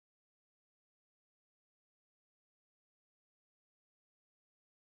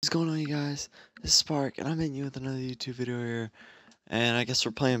What's going on, you guys? This is Spark, and I'm hitting you with another YouTube video here. And I guess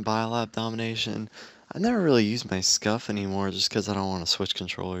we're playing Biolab Domination. I've never really used my scuff anymore just because I don't want to switch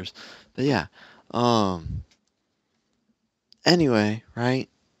controllers. But yeah, anyway, right?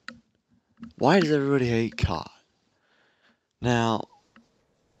 Why does everybody hate CoD? Now,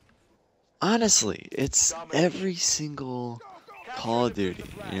 honestly, it's every single Call of Duty,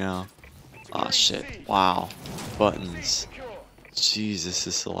 you know? Aw, shit. Wow. Buttons. Jesus,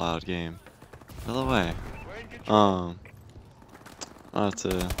 this is a loud game. By the way, I have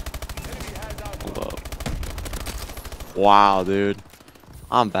to hold up. Wow, dude.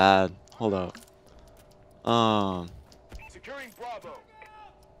 I'm bad. Hold up. Uh,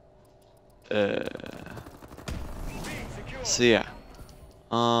 so yeah.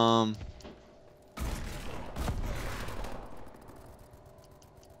 Plant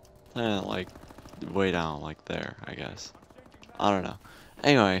it like way down, like there, I guess. I don't know.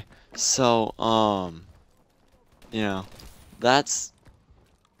 Anyway, so you know, that's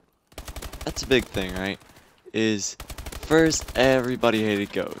a big thing, right? Is first everybody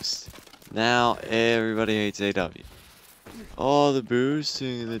hated Ghost. Now everybody hates AW. Oh, the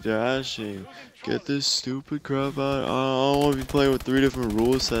boosting and the dashing. Get this stupid crap out. I don't want to be playing with 3 different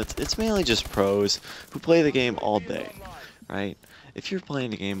rule sets. It's mainly just pros who play the game all day, right? If you're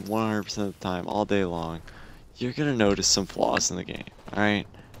playing the game 100% of the time, all day long, you're gonna notice some flaws in the game, alright?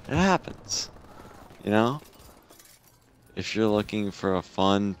 It happens, you know? If you're looking for a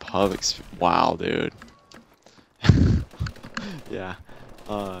fun pub experience, wow, dude. Yeah.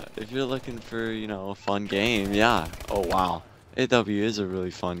 If you're looking for, you know, a fun game, yeah. Oh, wow. AW is a really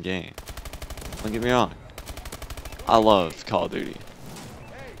fun game. Don't get me wrong. I love Call of Duty.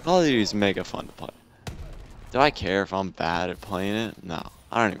 Call of Duty is mega fun to play. Do I care if I'm bad at playing it? No.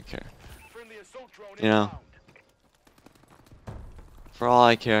 I don't even care. You know? For all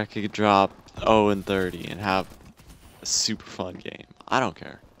I care, I could drop 0 and 30 and have a super fun game. I don't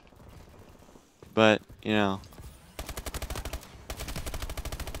care. But, you know.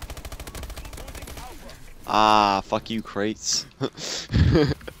 Ah, fuck you, crates.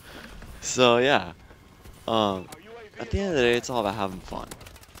 So, yeah. At the end of the day, it's all about having fun.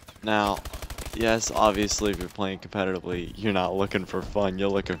 Now, yes, obviously, if you're playing competitively, you're not looking for fun, you're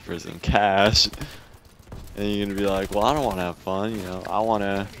looking for some cash. And you're gonna be like, well, I don't want to have fun, you know, I want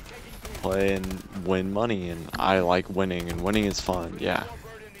to play and win money, and I like winning, and winning is fun, yeah.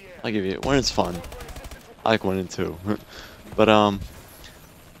 I'll give you it, winning's fun. I like winning too. But,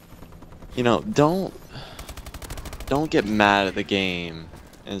 you know, don't get mad at the game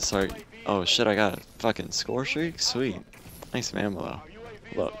and start, oh shit, I got a fucking score streak? Sweet. Nice ammo though.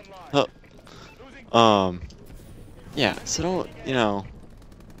 Hold up. Huh. Yeah, so don't, you know,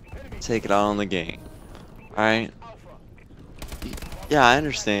 take it out on the game. Alright? Yeah, I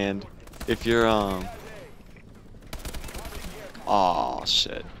understand if you're, aw,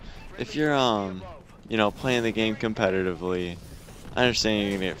 shit. If you're, you know, playing the game competitively, I understand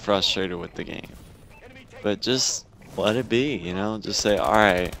you're gonna get frustrated with the game. But just let it be, you know? Just say,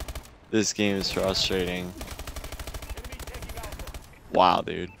 alright, this game is frustrating. Wow,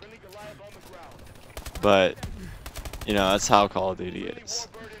 dude. But, you know, that's how Call of Duty is.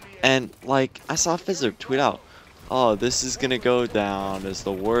 And, like, I saw Fizzler tweet out, oh, this is gonna go down as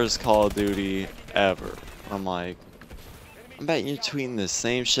the worst Call of Duty ever. I'm like, I bet you're tweeting the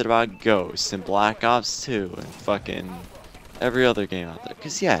same shit about Ghost and Black Ops 2 and fucking every other game out there.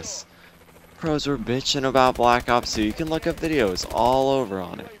 Because, yes, pros were bitching about Black Ops 2. You can look up videos all over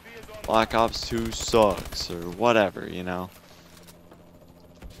on it. Black Ops 2 sucks, or whatever, you know?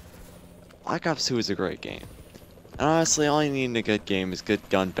 Black Ops 2 is a great game. And honestly, all you need in a good game is good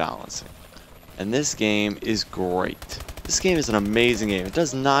gun balancing. And this game is great. This game is an amazing game. It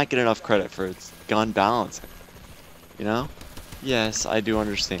does not get enough credit for its gun balancing. You know? Yes, I do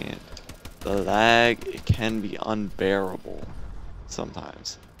understand. The lag, it can be unbearable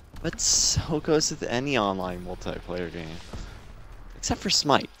sometimes. But so goes with any online multiplayer game. Except for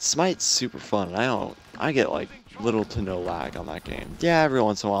Smite. Smite's super fun. I get like little to no lag on that game. Yeah, every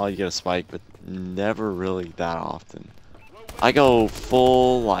once in a while you get a spike, but never really that often. I go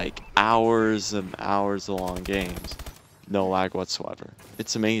full like hours and hours long games. No lag whatsoever.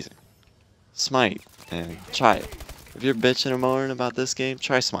 It's amazing. Smite, and try it. If you're bitching and moaning about this game,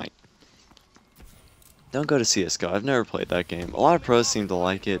 try Smite. Don't go to CSGO. I've never played that game. A lot of pros seem to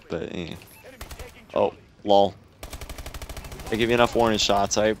like it, but eh. Oh, lol. I give you enough warning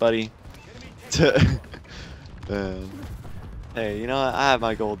shots, alright, buddy? Hey, you know what? I have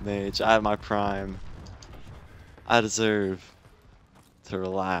my golden age. I have my prime. I deserve to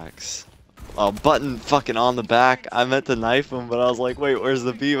relax button fucking on the back. I meant to knife him, but I was like, wait, where's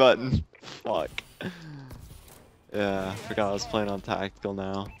the B button? Fuck. Yeah, I forgot I was playing on tactical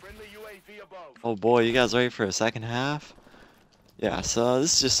now. Oh boy, you guys ready for a second half? Yeah, so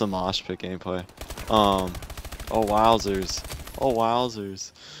this is just some mosh pit gameplay. Oh wowzers. Oh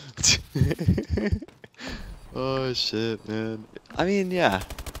wowzers. Oh shit, man. I mean, yeah.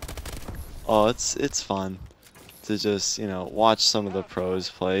 Oh, it's fun to just, you know, watch some of the pros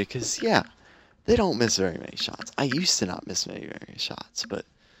play, cause yeah, they don't miss very many shots. I used to not miss very many shots, but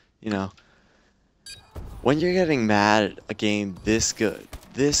you know, when you're getting mad at a game this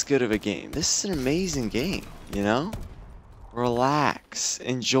good of a game, this is an amazing game, you know? Relax,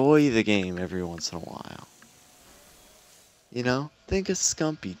 enjoy the game every once in a while. You know, think of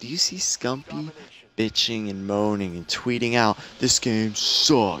Scumpy. Do you see Scumpy bitching and moaning and tweeting out, "This game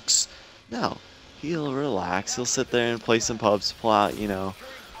sucks"? No, he'll relax. He'll sit there and play some pubs, pull out, you know,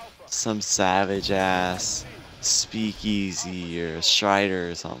 some savage ass speakeasy or Strider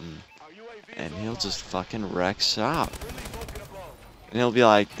or something, and he'll just fucking wreck shop. And he'll be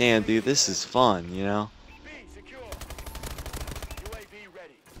like, "Damn, dude, this is fun," you know?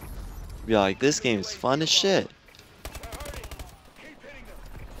 Be like, "This game is fun as shit."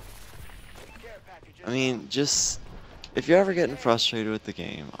 I mean, just if you're ever getting frustrated with the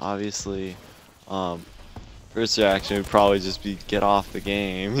game, obviously, first reaction would probably just be get off the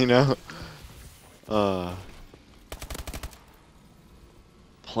game, you know?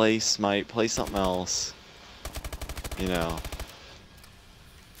 Play Smite, play something else, you know?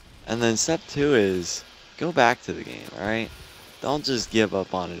 And then step 2 is go back to the game, alright? Don't just give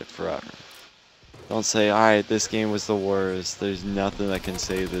up on it forever. Don't say, alright, this game was the worst, there's nothing that can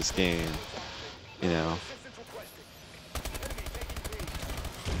save this game, you know?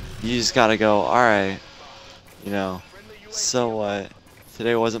 You just gotta go, alright, you know, so what?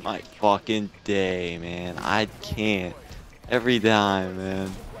 Today wasn't my fucking day, man. I can't. Every time,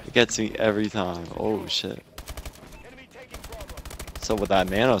 man. It gets me every time. Oh, shit. So with that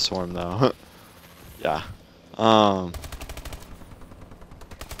nano swarm, though. Yeah. Oh.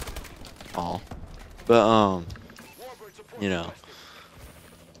 But, you know.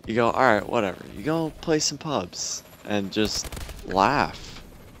 You go, alright, whatever. You go play some pubs. And just laugh.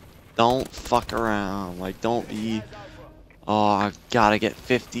 Don't fuck around. Like, don't be, "Oh, I've gotta get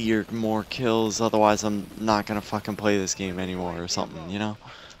 50 or more kills, otherwise I'm not gonna fucking play this game anymore," or something, you know?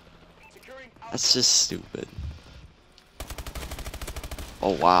 That's just stupid.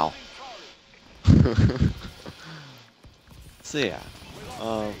 Oh, wow. So, yeah.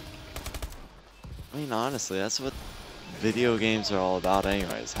 I mean, honestly, that's what video games are all about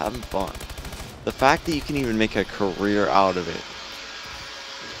anyways, having fun. The fact that you can even make a career out of it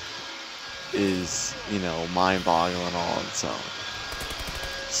is, you know, mind-boggling all on its own.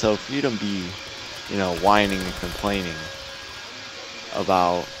 So for you to be, you know, whining and complaining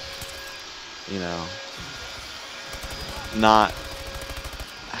about, you know, not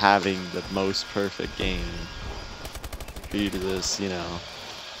having the most perfect game, for you to just, you know,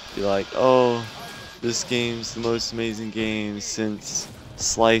 be like, "Oh, this game's the most amazing game since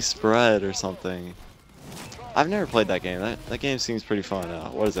sliced bread," or something. I've never played that game. That game seems pretty fun.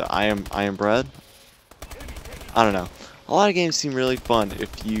 What is it? I am bread? I don't know. A lot of games seem really fun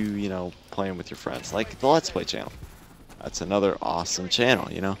if you know, play them with your friends. Like the Let's Play channel. That's another awesome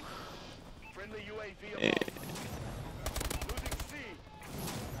channel, you know?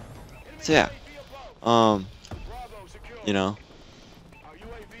 So yeah. You know,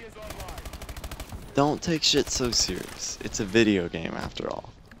 don't take shit so serious. It's a video game after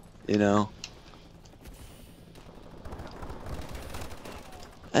all. You know?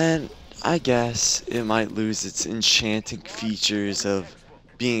 And I guess it might lose its enchanting features of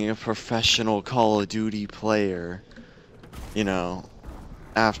being a professional Call of Duty player, you know,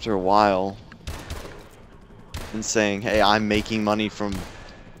 after a while, and saying, "Hey, I'm making money from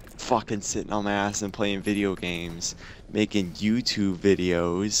fucking sitting on my ass and playing video games, making YouTube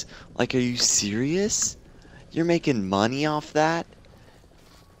videos." Like, are you serious? You're making money off that?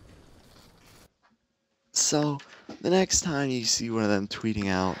 So, the next time you see one of them tweeting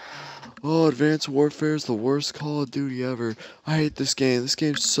out, "Oh, Advanced Warfare is the worst Call of Duty ever. I hate this game. This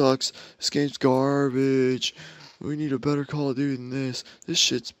game sucks. This game's garbage. We need a better Call of Duty than this. This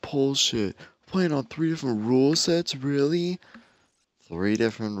shit's bullshit. Playing on 3 different rule sets? Really? 3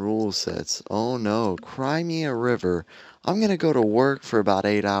 different rule sets. Oh no. Cry me a river. I'm gonna go to work for about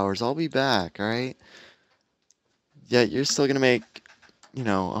 8 hours. I'll be back, alright? Yeah, you're still gonna make, you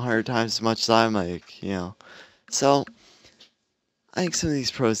know, 100 times as much as I make, you know. So, I think some of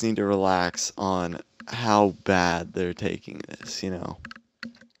these pros need to relax on how bad they're taking this, you know.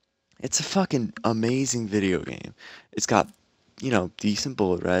 It's a fucking amazing video game. It's got, decent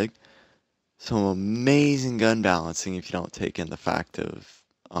bullet reg, some amazing gun balancing if you don't take in the fact of,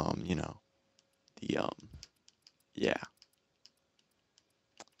 the, yeah.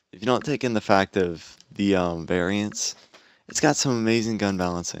 If you don't take in the fact of the, variants, it's got some amazing gun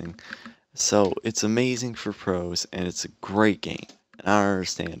balancing. So it's amazing for pros, and it's a great game. And I don't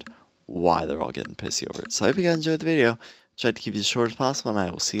understand why they're all getting pissy over it. So I hope you guys enjoyed the video. Tried to keep it as short as possible, and I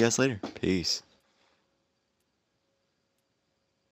will see you guys later. Peace.